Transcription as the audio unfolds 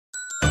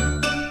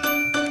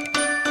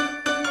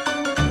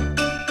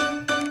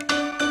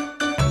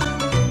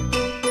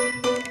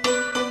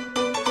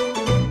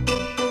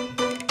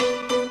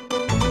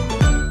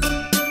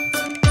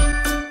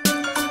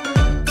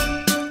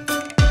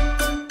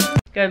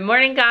Good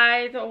morning,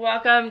 guys.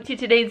 Welcome to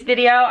today's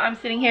video. I'm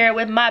sitting here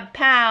with my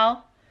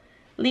pal,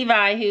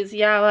 Levi, who's,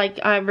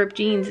 I ripped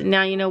jeans, and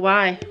now you know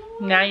why.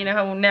 Now you know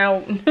how,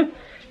 now,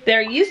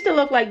 they used to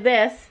look like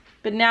this,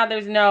 but now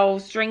there's no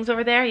strings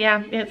over there.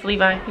 Yeah, it's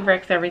Levi. He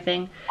wrecks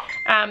everything.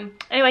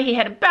 Anyway, he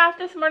had a bath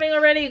this morning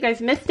already. You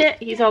guys missed it.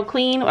 He's all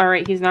clean. All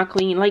right, he's not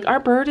clean. Like, our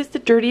bird is the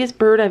dirtiest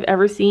bird I've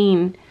ever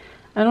seen.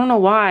 I don't know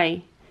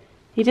why.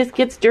 He just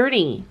gets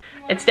dirty.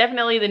 It's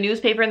definitely the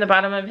newspaper in the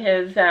bottom of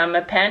his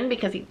pen,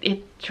 because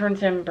it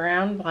turns him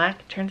brown,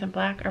 black, turns him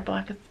black. Our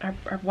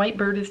white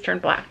bird is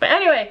turned black. But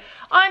anyway,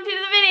 on to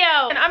the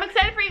video. And I'm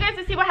excited for you guys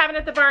to see what happened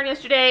at the barn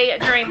yesterday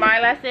during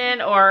my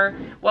lesson, or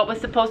what was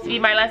supposed to be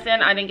my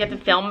lesson. I didn't get to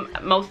film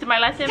most of my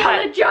lesson.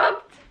 Stella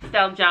jumped.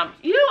 Stella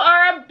jumped. You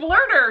are a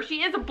blurter.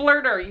 She is a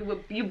blurter.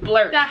 You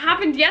blurt. That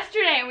happened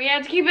yesterday, and we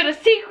had to keep it a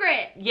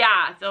secret.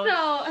 Yeah.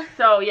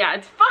 So yeah,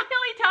 it's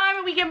finally time,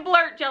 and we can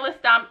blurt.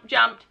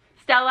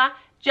 Stella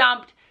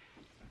jumped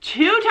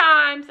 2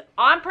 times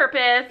on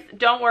purpose.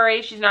 Don't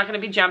worry, she's not going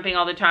to be jumping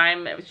all the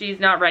time. She's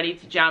not ready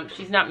to jump.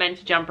 She's not meant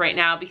to jump right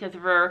now because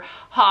of her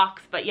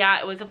hocks. But yeah,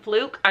 it was a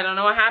fluke. I don't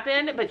know what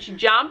happened, but she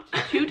jumped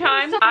 2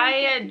 times.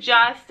 I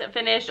just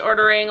finished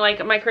ordering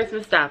like my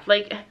Christmas stuff.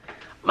 Like,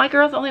 my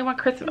girls only want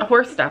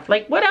horse stuff.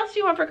 Like, what else do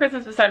you want for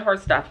Christmas besides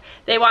horse stuff?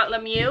 They want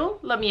Lemieux,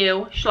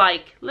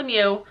 Schleich,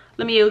 Lemieux,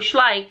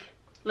 Schleich,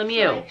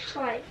 Lemieux.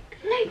 Schleich.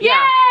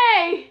 Yeah.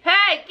 Yay!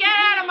 Hey, get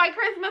out of my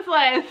Christmas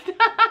list.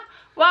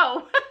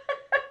 Whoa.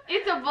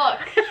 It's a book.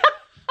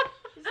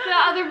 It's the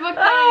other book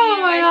that oh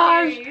my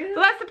gosh.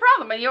 So that's the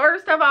problem. When you order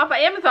stuff off of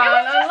Amazon it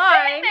was just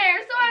online. sitting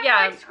there, so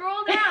I like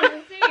scroll down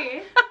and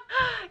see.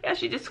 Yeah,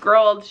 she just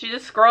scrolled. She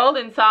just scrolled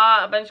and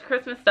saw a bunch of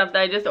Christmas stuff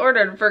that I just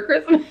ordered for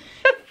Christmas.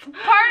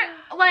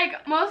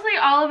 Mostly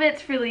all of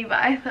it's for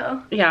Levi,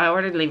 though. Yeah, I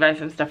ordered Levi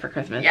some stuff for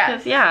Christmas.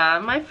 Yes.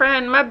 Yeah, my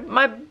friend,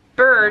 my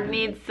bird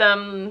needs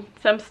some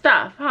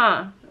stuff,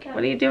 huh? Okay.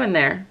 What are you doing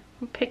there?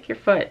 Pick your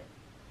foot.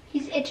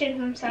 He's itching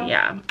himself.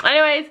 Yeah.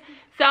 Anyways,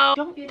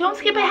 so don't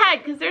skip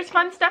ahead, because there's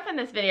fun stuff in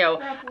this video.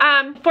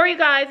 Before you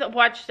guys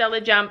watch Stella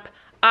jump,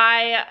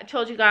 I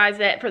told you guys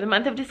that for the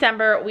month of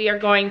December, we are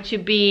going to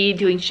be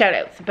doing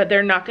shout-outs, but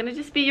they're not going to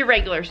just be your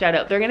regular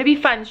shout-out. They're going to be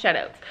fun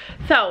shout-outs.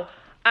 So,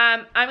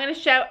 I'm going to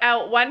shout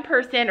out one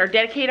person, or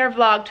dedicate our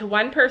vlog to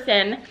one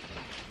person,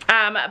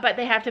 but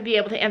they have to be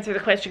able to answer the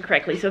question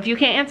correctly. So if you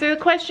can't answer the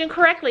question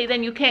correctly,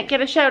 then you can't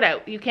get a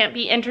shout-out. You can't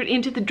be entered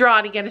into the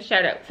draw to get a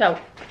shout-out. So,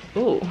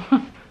 ooh,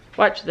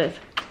 watch this.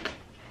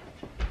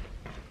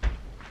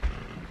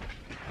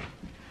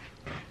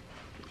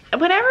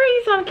 Whenever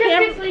he's on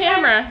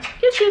camera,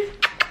 kiss.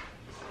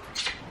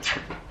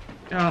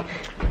 Oh,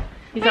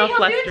 he's all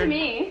flustered. He'll do it to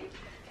me.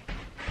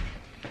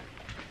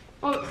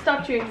 Oh,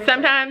 stop chewing.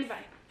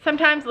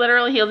 Sometimes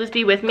literally he'll just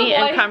be with me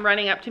and come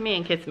running up to me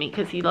and kiss me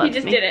because he loves me. He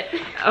just did it.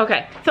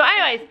 Okay. So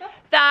anyways,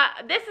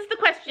 this is the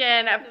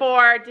question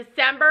for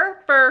December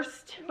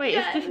 1st.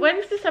 Wait, when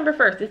is December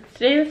 1st? Is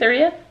today the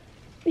 30th?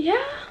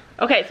 Yeah.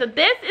 Okay, so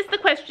this is the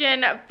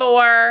question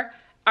for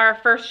our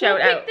first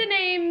shout out. We'll pick the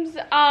names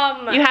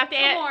tomorrow. You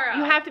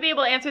have to be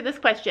able to answer this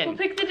question. We'll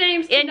pick the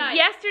names tonight. In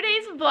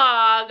yesterday's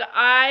vlog,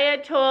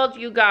 I told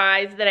you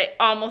guys that I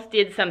almost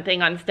did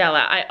something on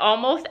Stella. I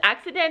almost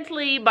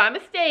accidentally, by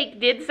mistake,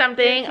 did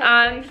something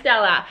on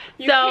Stella.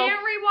 You can't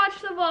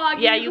rewatch the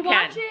vlog. Yeah, you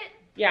can. Watch it.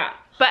 Yeah.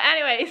 But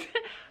anyways,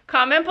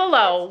 comment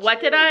below,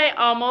 what did I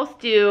almost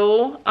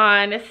do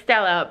on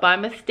Stella by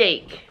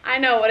mistake? I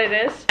know what it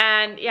is.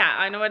 And yeah,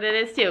 I know what it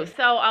is too.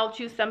 So I'll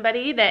choose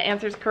somebody that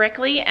answers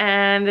correctly,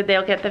 and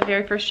they'll get the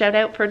very first shout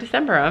out for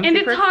December. I'm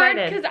super excited. And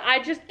it's hard because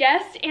I just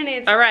guessed and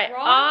it's all right,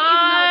 wrong.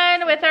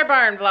 on with our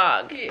barn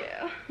vlog.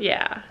 Yeah.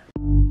 Yeah.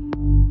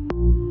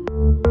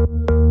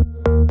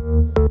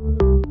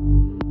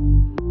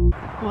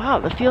 Wow,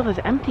 the field is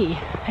empty.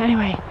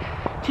 Anyway,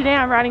 today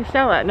I'm riding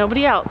Stella,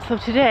 nobody else. So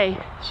today,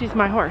 she's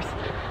my horse.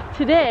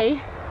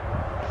 Today,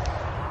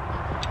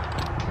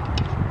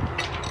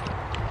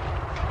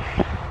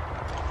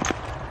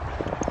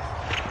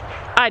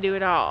 I do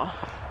it all.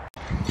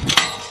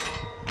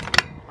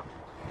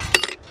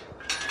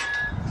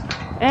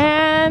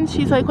 And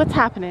she's like, what's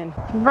happening?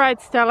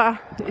 Right, Stella.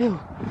 Ew,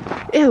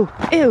 ew,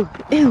 ew,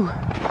 ew.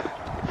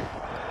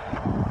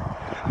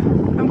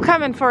 I'm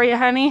coming for you,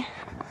 honey.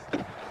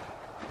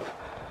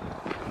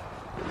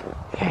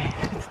 Okay,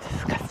 it's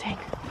disgusting.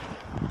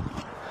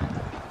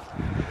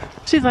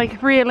 She's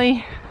like,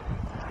 really?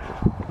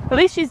 At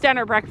least she's done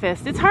her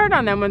breakfast. It's hard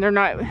on them when they're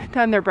not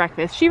done their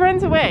breakfast. She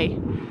runs away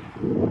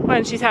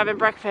when she's having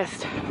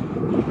breakfast.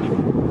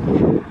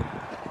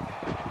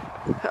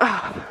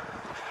 Oh.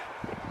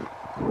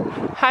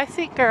 Hi,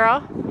 sweet girl.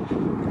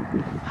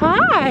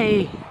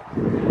 Hi.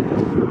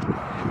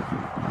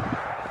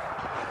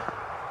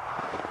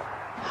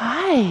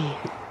 Hi.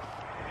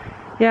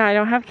 Yeah, I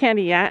don't have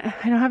candy yet.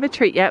 I don't have a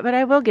treat yet, but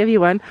I will give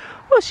you one.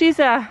 Oh, she's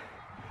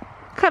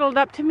cuddled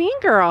up to me,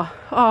 girl.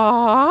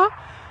 Aww.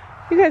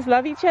 You guys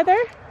love each other?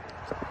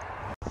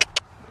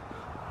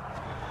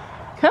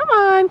 Come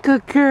on,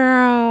 good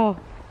girl.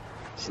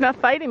 She's not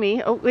fighting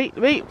me. Oh, wait,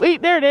 wait,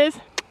 wait. There it is.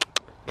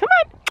 Come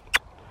on.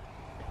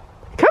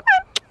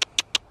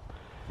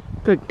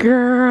 Good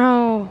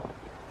girl.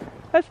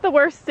 That's the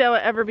worst Stella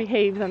ever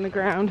behaves on the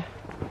ground.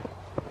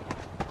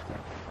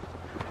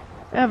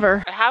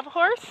 Ever. I have a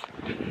horse?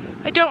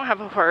 I don't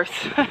have a horse.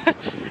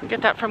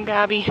 Get that from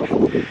Gabby.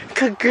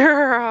 Good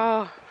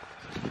girl.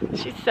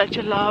 She's such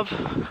a love.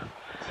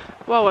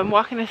 Whoa, I'm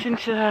walking us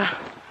into the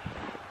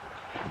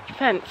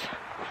fence.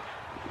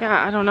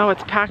 Yeah, I don't know,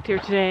 it's packed here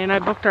today and I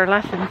booked our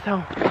lesson, so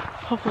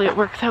hopefully it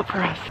works out for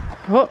us.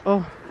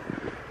 Uh-oh.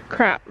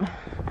 Crap.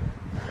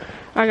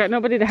 I got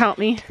nobody to help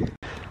me.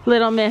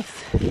 Little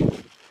Miss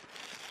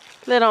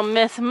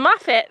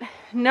Muffet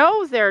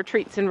knows there are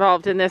treats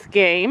involved in this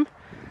game.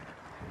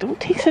 Don't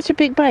take such a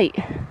big bite.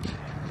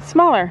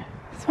 Smaller.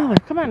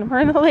 Come on, we're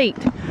in the late.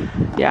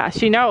 Yeah,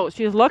 she knows.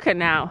 She's looking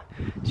now.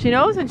 She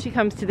knows when she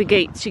comes to the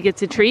gate she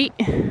gets a treat.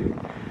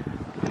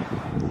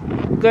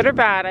 Good or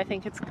bad, I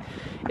think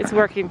it's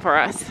working for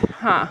us,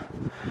 huh?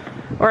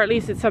 Or at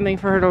least it's something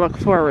for her to look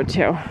forward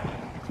to.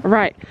 All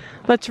right,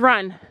 let's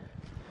run.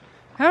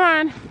 Come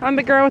on, I'm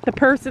the girl with the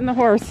purse and the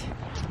horse.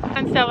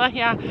 And Stella,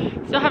 yeah,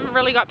 still haven't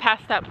really got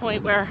past that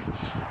point where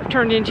I've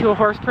turned into a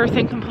horse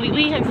person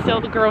completely and still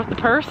the girl with the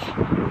purse.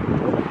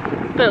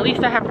 But at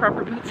least I have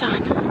proper boots on. You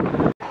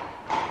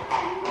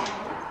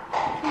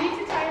need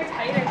to tie her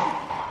tighter.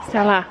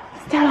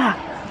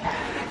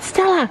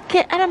 Stella,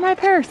 get out of my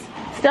purse.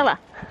 Stella.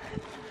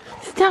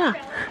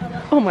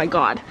 Oh my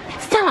God.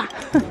 Stella.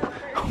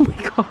 Oh my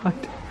God.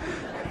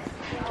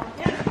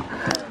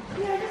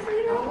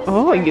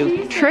 Oh,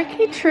 you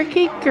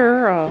tricky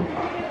girl.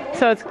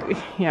 So it's,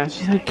 yeah,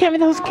 she's like, give me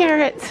those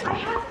carrots. I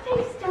have to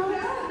take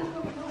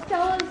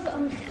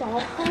Stella's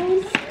stall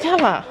sign.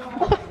 Stella,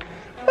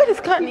 what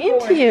has gotten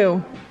into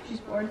you? She's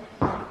bored.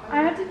 I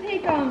have to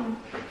take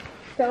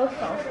Stella's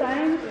stall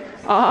sign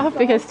Off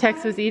because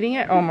Tex was eating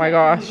it? Oh my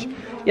gosh.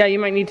 Yeah, you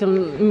might need to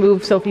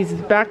move Sophie's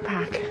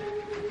backpack.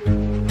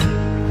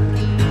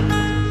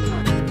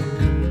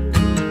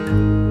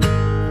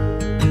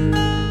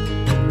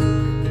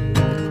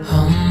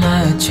 Oh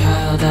my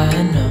child,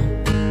 I know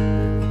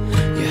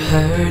you're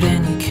hurt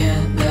and you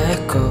can't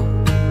let go.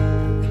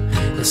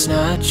 It's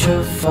not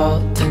your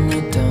fault and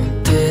you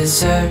don't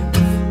deserve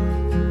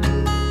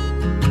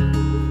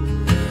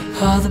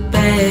all the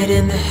bad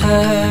and the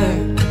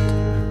hurt.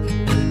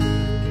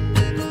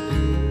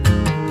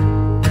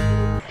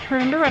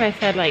 Remember when I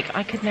said like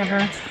I could never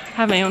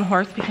have my own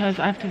horse because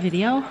I have to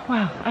video?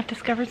 Wow, I've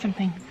discovered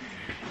something.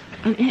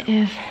 And it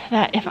is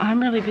that if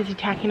I'm really busy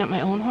tacking up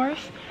my own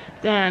horse,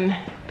 then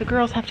the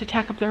girls have to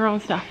tack up their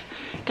own stuff.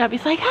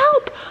 Gabby's like,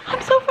 help!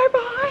 I'm so far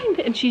behind!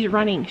 And she's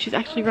running. She's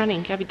actually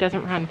running. Gabby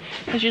doesn't run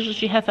because usually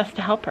she has us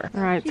to help her.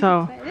 All right,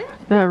 so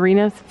the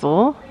arena's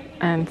full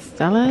and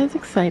Stella is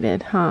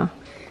excited, huh?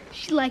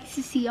 She likes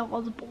to see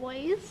all the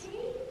boys.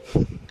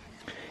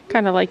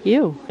 Kind of like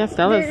you. Yeah,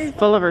 Stella's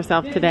full of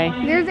herself today.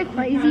 There's a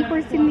crazy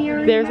horse in the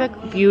arena. There's a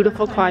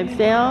beautiful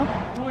Clydesdale.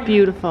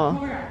 Beautiful.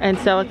 And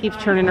Stella keeps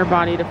turning her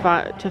body to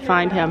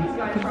find him.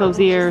 Look at those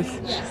ears.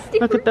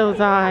 Look at those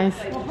eyes.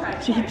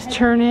 She keeps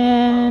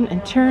turning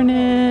and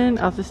turning.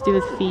 I'll just do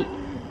his feet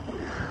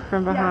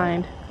from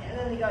behind.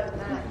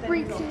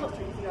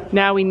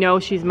 Now we know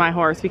she's my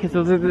horse because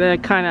those are the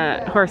kind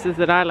of horses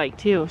that I like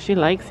too. She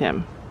likes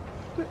him.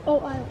 Oh,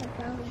 I like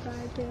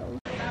that too.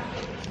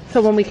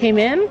 So when we came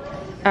in,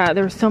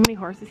 there were so many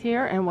horses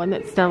here and one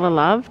that Stella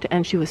loved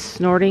and she was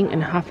snorting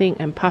and huffing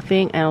and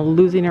puffing and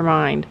losing her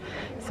mind.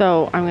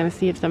 So I'm going to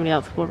see if somebody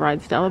else will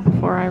ride Stella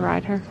before I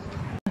ride her.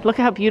 Look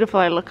at how beautiful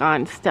I look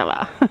on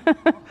Stella.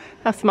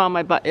 How small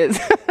my butt is.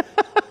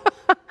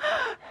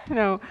 You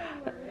know,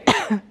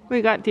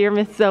 we got dear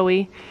Miss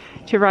Zoe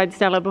to ride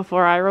Stella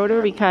before I rode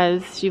her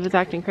because she was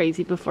acting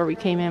crazy before we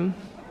came in.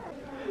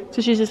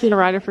 So she's just going to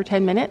ride her for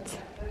 10 minutes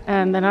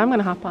and then I'm going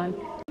to hop on.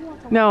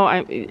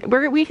 No,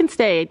 we can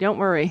stay, don't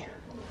worry.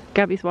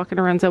 Gabby's walking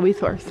around Zoe's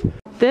horse.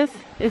 This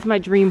is my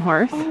dream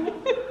horse.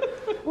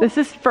 This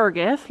is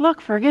Fergus.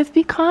 Look, Fergus,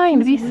 be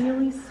kind. He's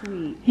really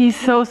sweet. He's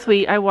so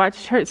sweet. I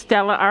watched her.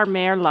 Stella, our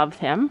mare, loves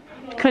him.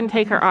 Couldn't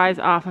take her eyes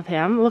off of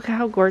him. Look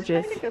how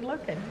gorgeous. He's good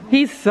looking.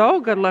 He's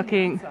so good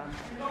looking.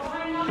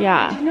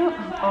 Yeah. You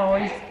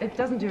know, it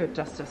doesn't do it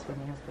justice when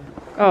he has the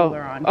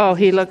cooler on. Oh,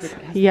 he looks,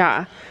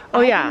 yeah.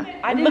 Oh, yeah.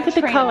 I didn't Look at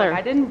the train color. him.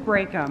 I didn't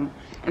break him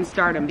and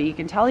start him, but you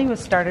can tell he was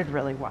started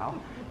really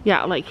well.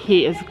 Yeah, like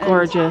he is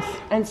gorgeous.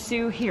 And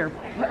Sue here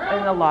put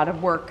in a lot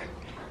of work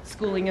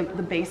schooling him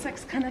the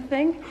basics kind of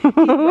thing.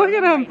 Look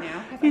at him.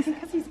 Right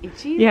because he's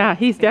itchy. Yeah,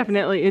 he's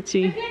definitely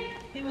itchy.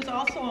 He was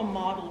also a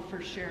model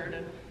for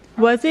Sheridan.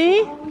 Was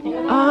he?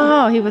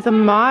 Oh, he was a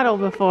model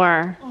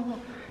before.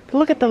 But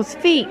look at those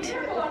feet.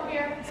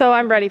 So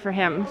I'm ready for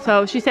him.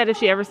 So she said if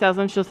she ever sells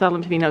him, she'll sell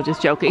him to me. No,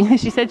 just joking.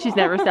 She said she's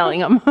never selling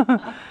him.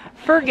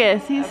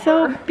 Fergus, he's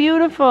so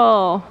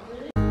beautiful.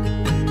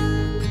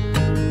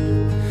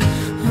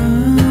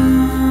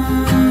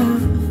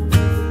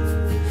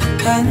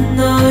 I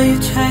know you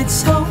tried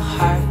so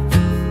hard.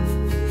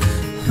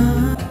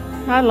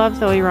 I love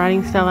Zoe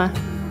riding Stella.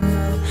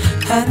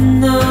 I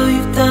know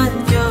you've done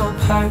your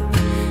part.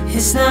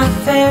 It's not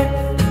fair.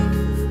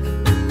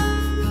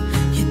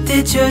 You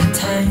did your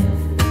time.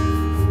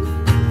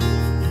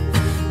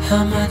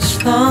 How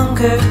much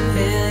longer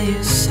will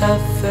you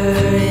suffer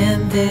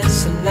in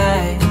this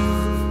life?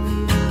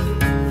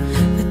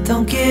 But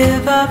don't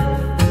give up,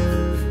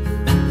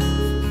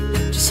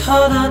 just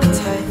hold on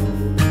tight.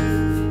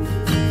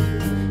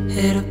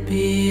 It'll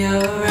be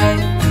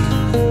alright.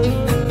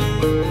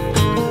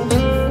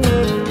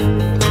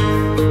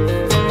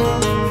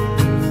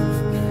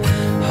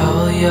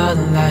 All your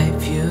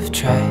life you've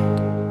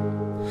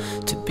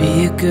tried to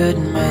be a good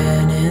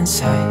man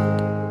inside.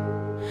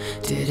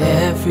 Did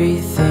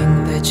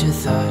everything that you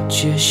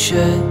thought you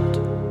should.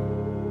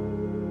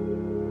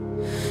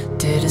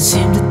 Didn't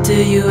seem to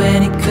do you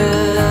any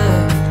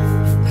good.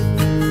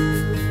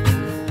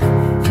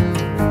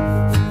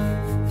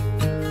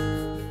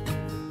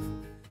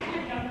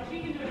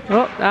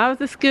 Oh, that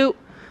was a scoop.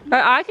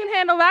 I can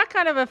handle that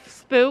kind of a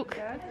spook.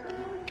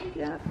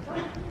 Yeah.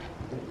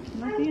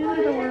 Not the end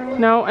of the world.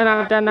 No, and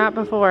I've done that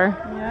before.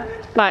 Yeah.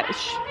 But,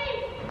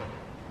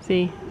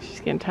 see, she's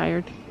getting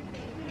tired.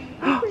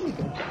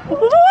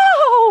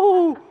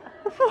 Whoa!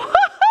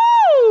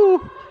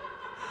 Whoa!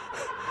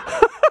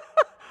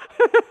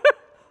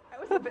 That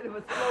was a bit of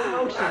a slow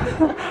motion.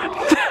 That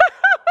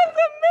was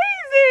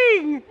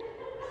amazing!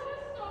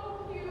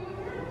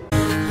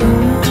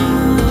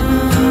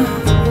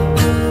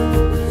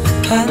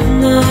 I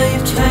know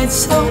you've tried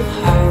so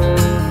hard.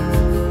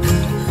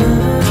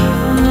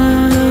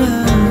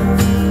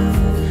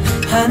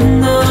 I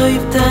know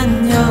you've done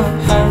your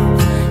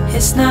part.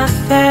 It's not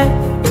fair.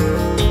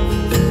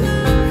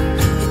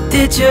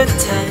 You did your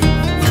time.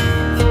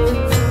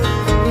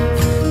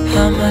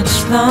 How much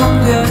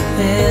longer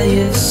will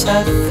you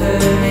suffer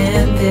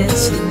in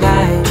this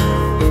life?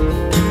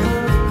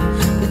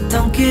 But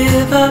don't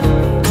give up,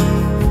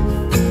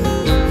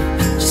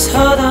 just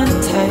hold on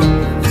tight.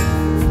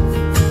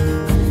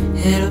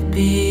 It'll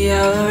be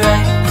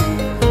alright.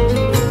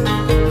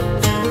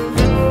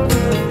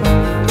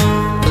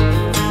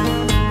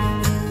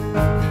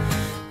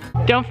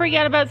 Don't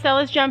forget about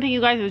Stella's jumping,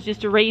 you guys. It was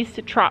just a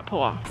raised trot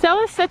pole.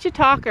 Stella's such a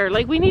talker.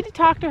 Like, we need to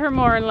talk to her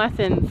more in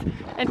lessons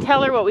and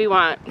tell her what we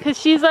want. Because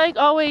she's like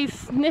always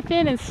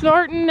sniffing and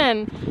snorting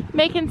and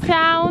making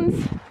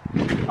sounds.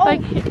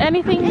 Like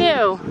anything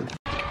new.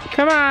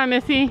 Come on,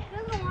 Missy.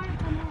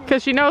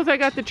 Because she knows I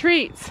got the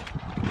treats.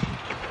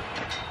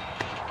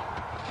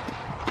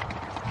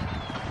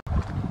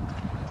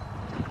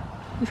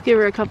 Let's give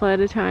her a couple at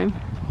a time.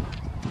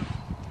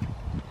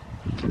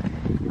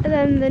 And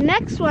then the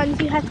next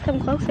ones, you have to come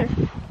closer.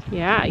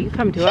 Yeah, you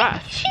come to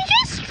us. She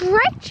just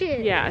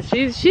stretches. Yeah,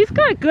 she's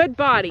got a good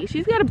body.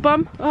 She's got a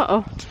bum.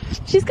 Uh-oh.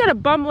 She's got a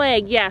bum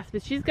leg, yes,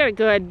 but she's got a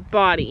good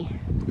body.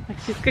 Like,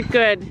 she's got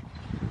good.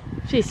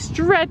 She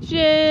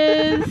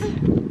stretches.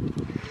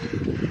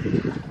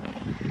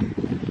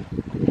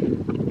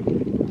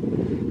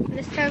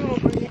 This time I'll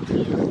bring it to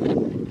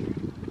you.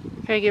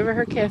 Okay, give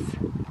her kiss.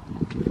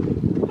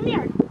 Come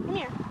here. Come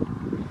here.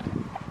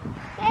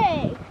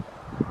 Hey.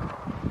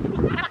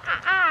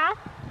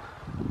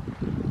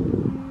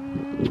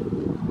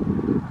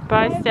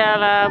 Bye,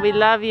 Stella. We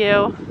love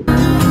you.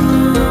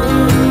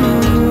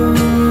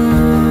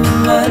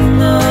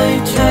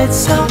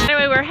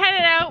 Anyway, we're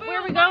headed out. Where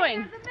are we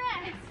going?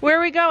 Where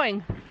are we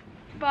going?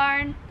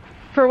 Barn.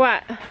 For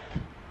what?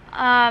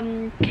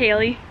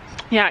 Kaylee.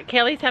 Yeah,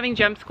 Kaylee's having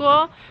jump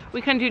school.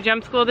 We couldn't do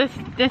jump school this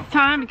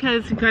time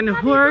because we couldn't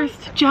horse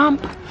to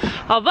jump.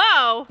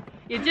 Although,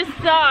 you just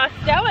saw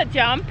Stella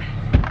jump.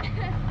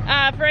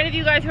 For any of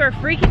you guys who are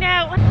freaking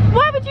out,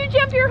 why would you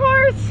jump your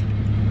horse?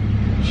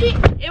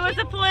 It was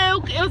a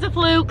fluke. It was a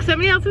fluke.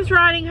 Somebody else was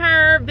riding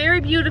her very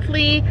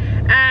beautifully,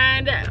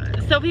 and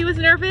Sophie was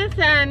nervous,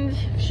 and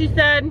she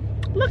said,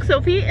 "Look,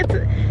 Sophie, if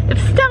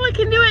Stella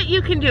can do it,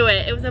 you can do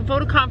it." It was a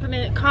vote of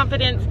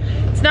confidence.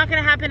 It's not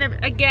going to happen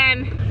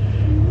again.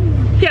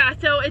 Yeah,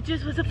 so it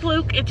just was a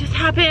fluke. It just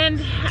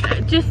happened.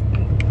 It just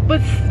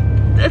was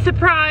a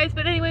surprise.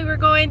 But anyway, we're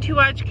going to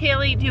watch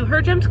Kaylee do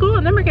her jump school,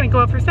 and then we're going to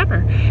go out for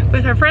supper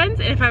with our friends.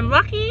 And if I'm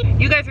lucky,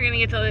 you guys are going to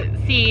get to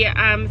see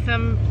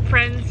some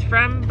friends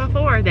from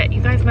before that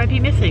you guys might be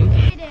missing.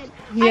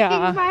 Yeah.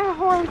 I think my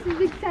horse is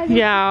excited.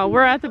 Yeah,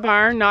 we're at the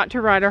barn not to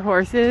ride our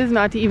horses,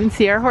 not to even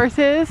see our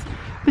horses.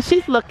 But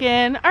she's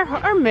looking.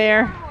 Our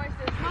mare.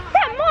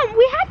 Yeah, Mom,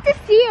 we have to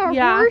see our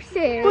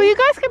horses. Well, you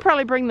guys could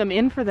probably bring them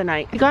in for the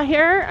night. We got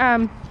here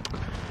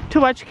to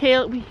watch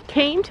Kaylee. We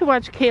came to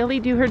watch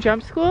Kaylee do her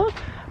jump school,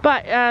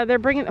 but they're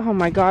bringing. Oh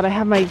my God, I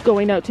have my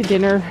going out to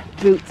dinner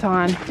boots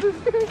on.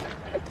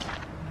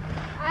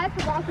 I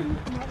forgot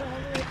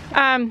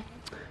to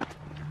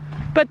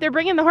but they're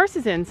bringing the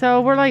horses in,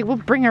 so we're like, we'll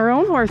bring our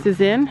own horses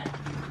in.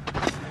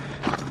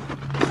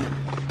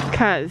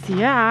 Cause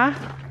yeah,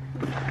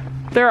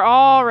 they're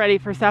all ready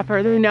for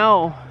supper. They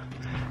know.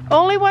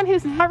 Only one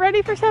who's not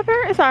ready for supper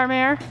is our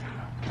mare.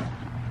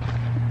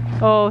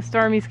 Oh,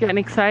 Stormy's getting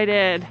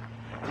excited.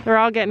 They're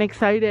all getting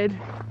excited.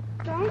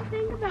 Don't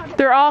think about it.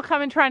 They're all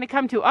trying to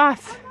come to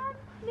us.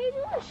 Maybe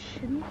we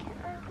shouldn't get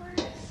our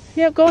horse.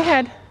 Yeah, go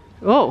ahead.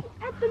 Oh.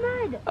 At the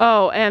mud.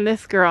 Oh, and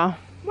this girl.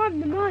 Mom,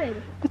 the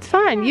mud. It's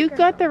fine. You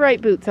got the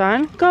right boots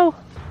on. Go.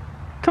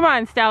 Come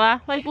on,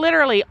 Stella. Like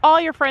literally, all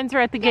your friends are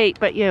at the gate,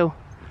 but you.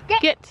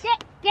 Get.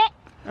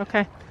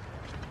 Okay.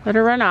 Let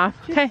her run off.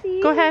 Okay,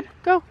 go ahead.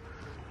 Go.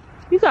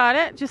 You got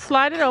it. Just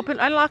slide it open.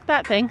 Unlock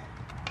that thing.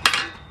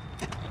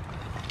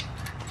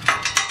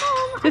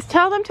 Just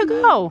tell them to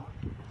go.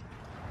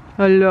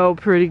 Hello,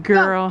 pretty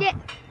girl. Get.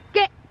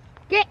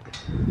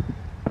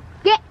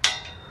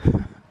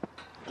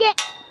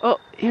 Oh,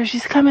 here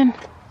she's coming.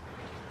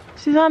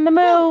 She's on the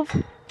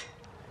move.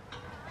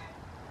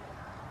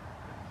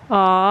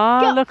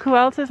 Aw, look who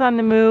else is on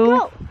the move.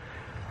 Go.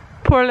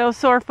 Poor little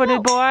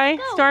sore-footed boy.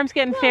 Storm's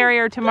getting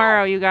farrier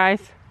tomorrow, you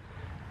guys.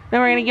 Then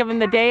we're gonna give him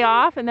the day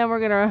off, and then we're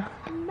gonna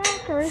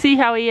see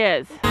how he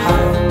is.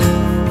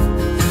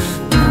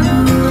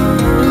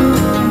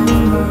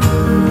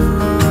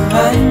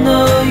 I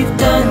know you've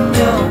done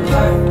your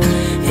part.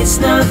 It's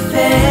not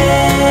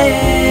fair.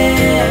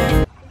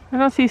 I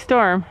don't see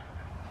Storm.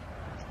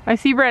 I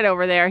see Red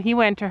over there. He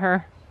went to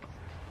her.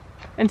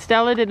 And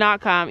Stella did not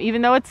come.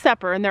 Even though it's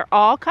supper and they're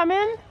all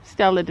coming,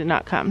 Stella did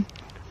not come.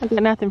 I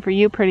got nothing for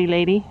you, pretty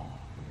lady.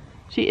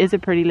 She is a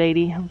pretty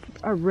lady.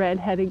 A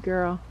red-headed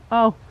girl.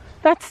 Oh,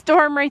 that's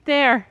Storm right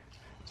there.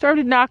 Storm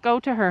did not go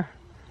to her.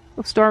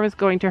 Well, Storm is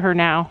going to her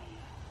now.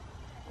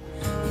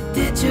 You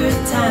did your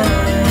time.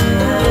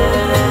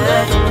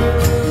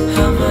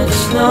 How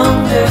much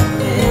longer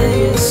will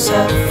you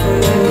suffer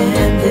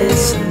in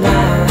this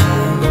life?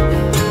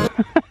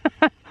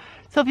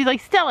 Sophie's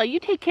like, Stella, you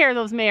take care of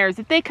those mares.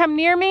 If they come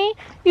near me,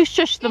 you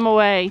shush them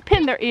away.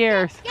 Pin their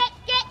ears. Get.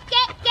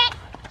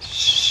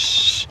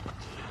 Shh.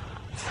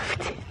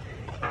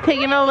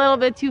 Taking it a little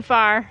bit too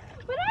far.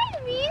 When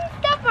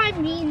I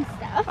mean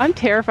stuff. I'm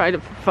terrified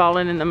of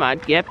falling in the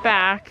mud. Get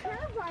back.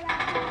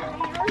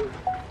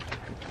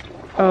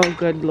 Oh,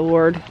 good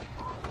Lord.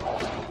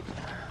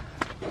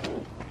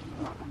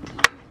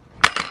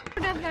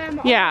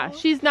 Yeah,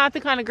 she's not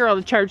the kind of girl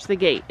to charge the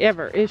gate,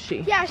 ever, is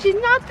she? Yeah, she's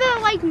not the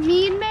like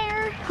mean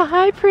mare.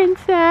 Hi,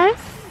 princess.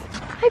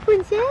 Hi,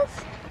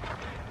 princess.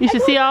 You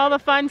should see all the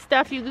fun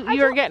stuff you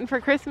are getting for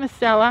Christmas,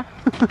 Stella.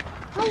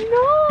 Oh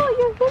no,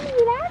 you're getting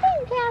an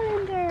advent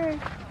calendar.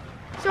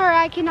 Sorry,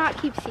 I cannot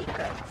keep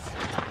secrets.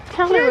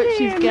 Tell her what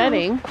she's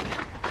getting.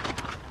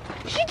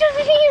 She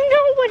doesn't even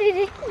know what it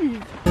is.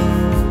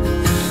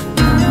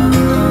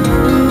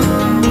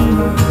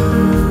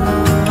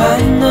 I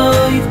know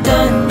you've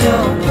done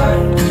your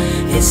part.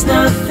 It's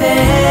not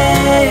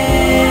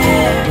fair.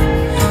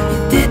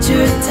 You did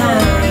your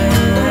time.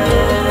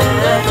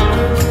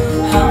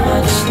 How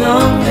much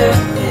longer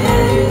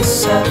will you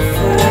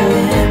suffer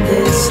in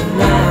this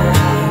life?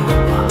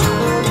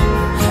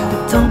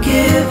 But don't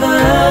give up.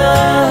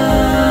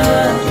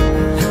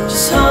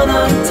 Just hold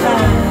on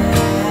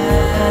tight.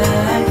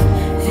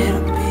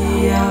 It'll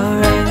be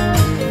alright.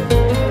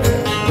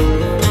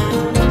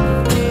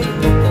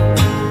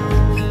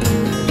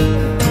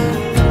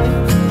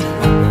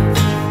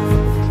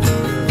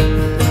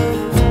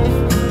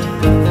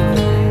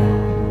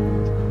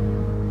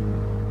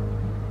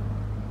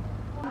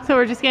 So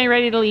we're just getting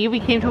ready to leave. We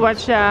came to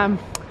watch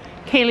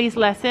Kaylee's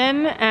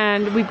lesson,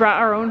 and we brought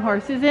our own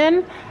horses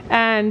in.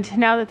 And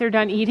now that they're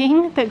done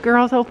eating, the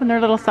girls open their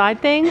little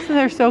side things, and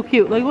they're so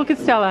cute. Like, look at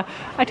Stella.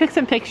 I took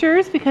some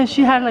pictures because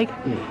she had like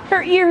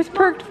her ears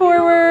perked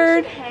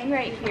forward. Hang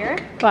right here.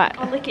 What?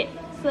 I'll lick it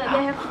so that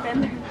they have to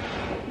bend their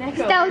neck.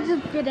 Stella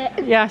just did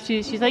it. Yeah,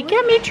 she's like,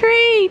 give me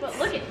treats. But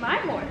look at my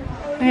horse.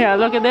 Yeah,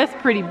 look at this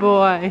pretty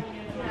boy.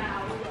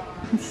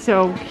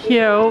 So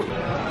cute.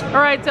 All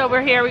right, so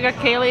we're here. We got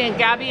Kaylee and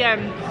Gabby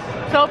and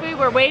Sophie.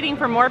 We're waiting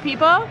for more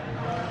people,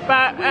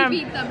 but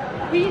We beat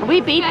them.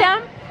 we beat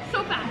them.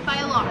 So fast, by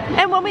a lot.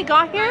 And when we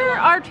got here,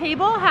 our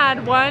table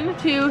had 1,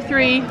 2,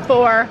 3,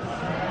 4,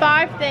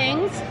 5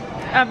 things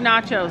of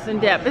nachos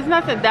and dip. Isn't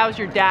that was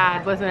your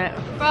dad, wasn't it?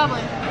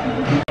 Probably.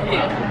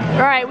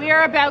 All right, we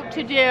are about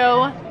to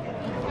do.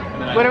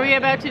 What are we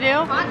about to do?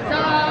 Hot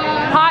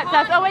dog. Hot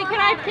sauce. Oh wait,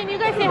 can you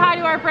guys say hi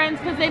to our friends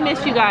because they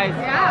missed you guys?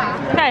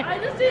 Yeah. Okay. I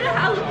just did a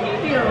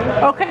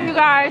jalapeno. Okay,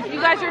 you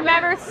guys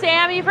remember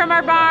Sammy from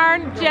our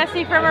barn,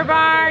 Jesse from our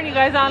barn. You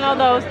guys all know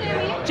those.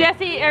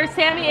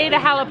 Sammy ate a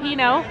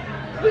jalapeno.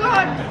 We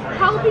got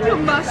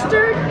jalapeno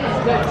mustard.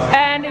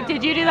 And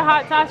did you do the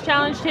hot sauce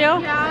challenge too?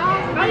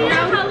 Yeah. I ate a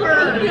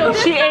jalapeno.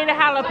 She ate a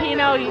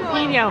jalapeno.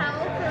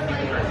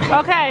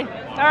 Okay.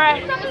 All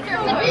right.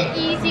 With the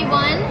easy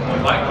one.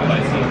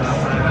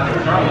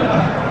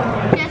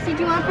 Jesse, do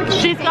you want to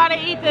participate? She's got to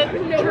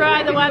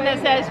try the one that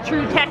says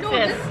True Texas.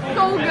 This is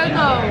so good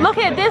though. Look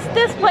at this.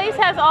 This place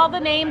has all the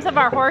names of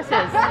our horses.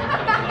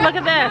 Look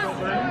at this.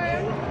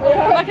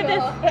 Look at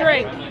this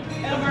drink.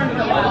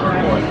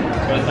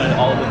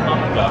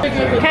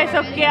 Okay,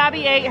 so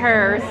Gabby ate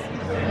hers.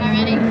 Am I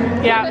ready?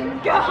 Yeah.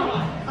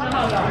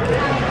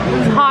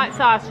 Hot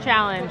sauce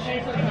challenge.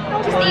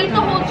 Just eat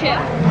the whole chip.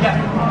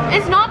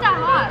 It's not that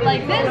hot.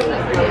 Like this.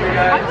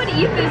 I would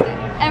eat this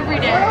every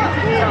day.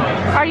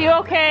 Are you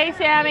okay,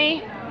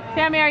 Sammy?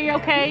 Sammy, are you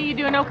okay? You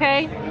doing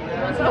okay?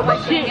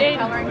 She ate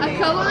A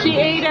coloring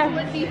page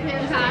would be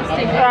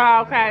fantastic.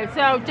 Oh, okay.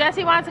 So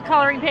Jesse wants a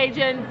coloring page,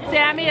 and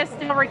Sammy is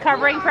still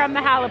recovering from the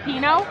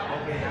jalapeno.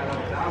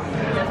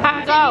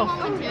 go?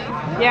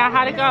 Yeah,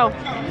 how'd it go?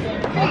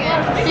 Pretty good.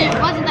 It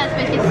wasn't that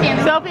spicy.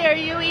 Salmon. Sophie, are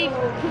you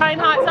trying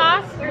hot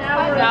sauce?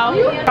 No.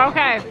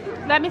 Okay,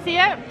 let me see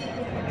it.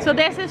 So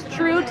this is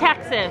true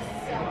Texas.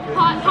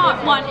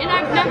 Hot one, and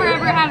I've never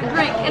ever had a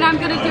drink, and I'm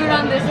gonna do it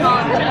on this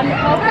one.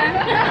 Okay?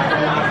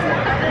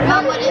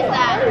 Mom, what is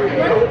that?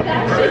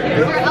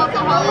 Is there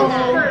alcohol in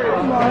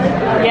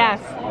that? Yes.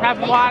 Have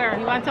water.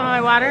 You want some of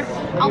my water?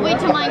 I'll wait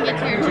till mine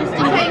gets here, just in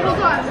case. Okay, hold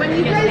on. When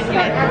you guys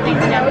get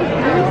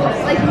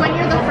like when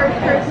you're the first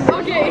person.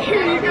 Okay,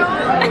 here you go.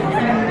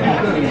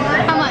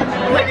 How much?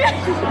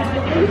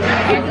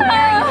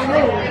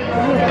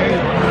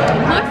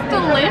 Looks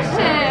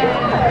delicious.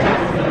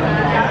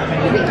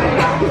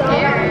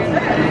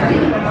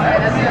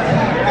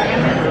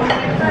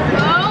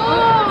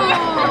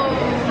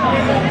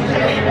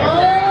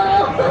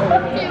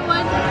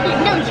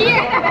 No,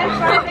 cheers!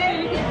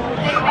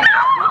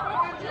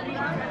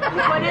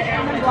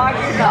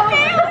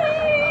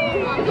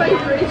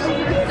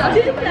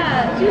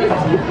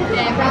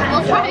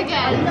 We'll try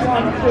again.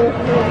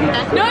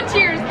 No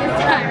cheers this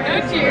time, no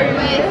cheers.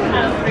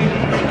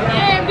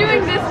 Yeah, I'm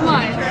doing this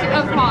much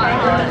of hot.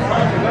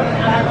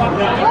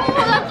 Oh,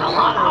 that's a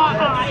lot of hot.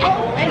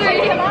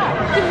 3, 2,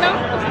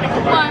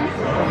 1.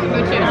 Go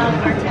cheers.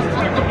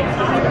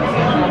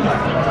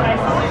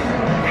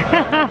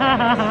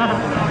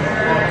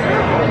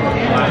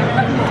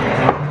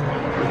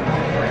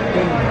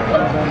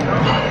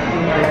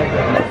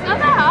 It's not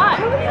that hot.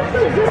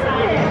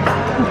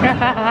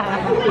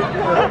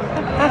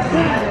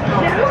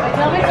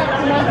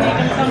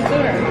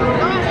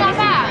 Oh, it's not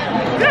bad.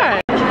 Good.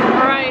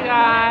 All right,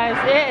 guys.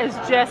 It is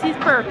Jesse's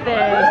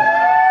birthday.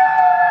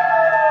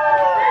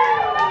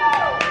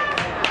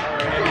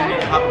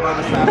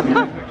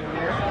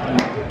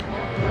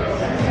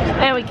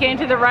 And we came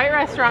to the right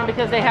restaurant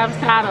because they have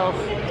saddles.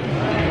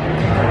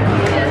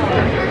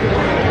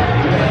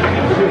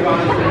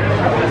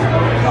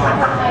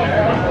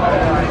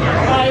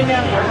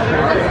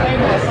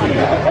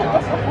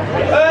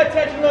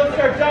 Attention, lone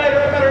star giant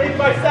right underneath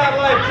my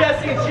satellite.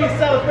 Jesse and she's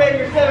celebrating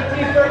your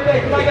 17th birthday.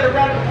 Can I get a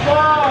round of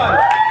applause?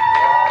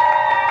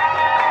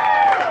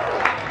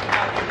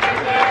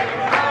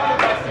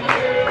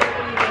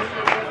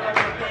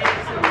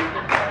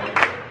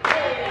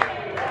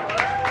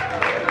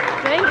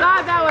 Thank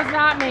God that was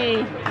not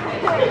me.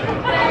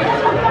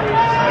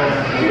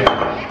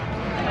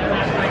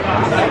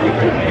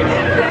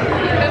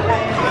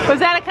 Was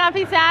that a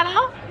comfy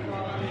saddle?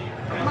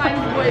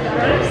 Mine's way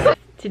better.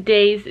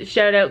 Today's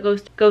shout out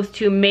goes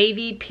to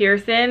Maybe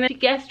Pearson. She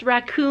guessed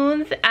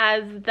raccoons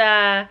as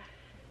the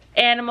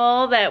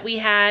animal that we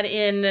had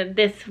in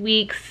this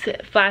week's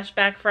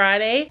Flashback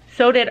Friday.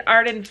 So did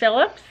Arden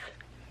Phillips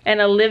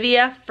and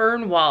Olivia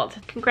Fernwald.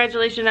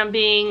 Congratulations on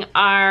being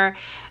our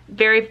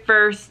very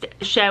first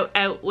shout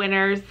out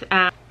winners.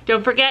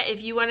 Don't forget,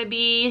 if you want to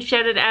be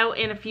shouted out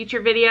in a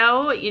future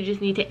video, you just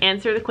need to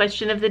answer the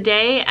question of the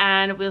day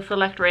and we'll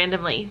select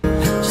randomly.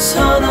 Just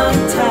hold on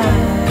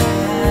tight,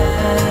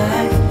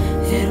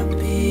 it'll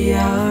be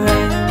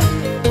alright.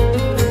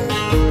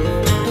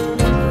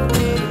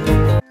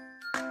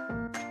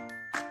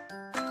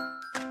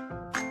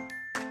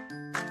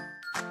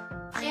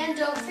 And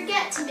don't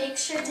forget to make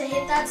sure to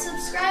hit that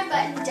subscribe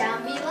button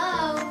down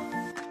below.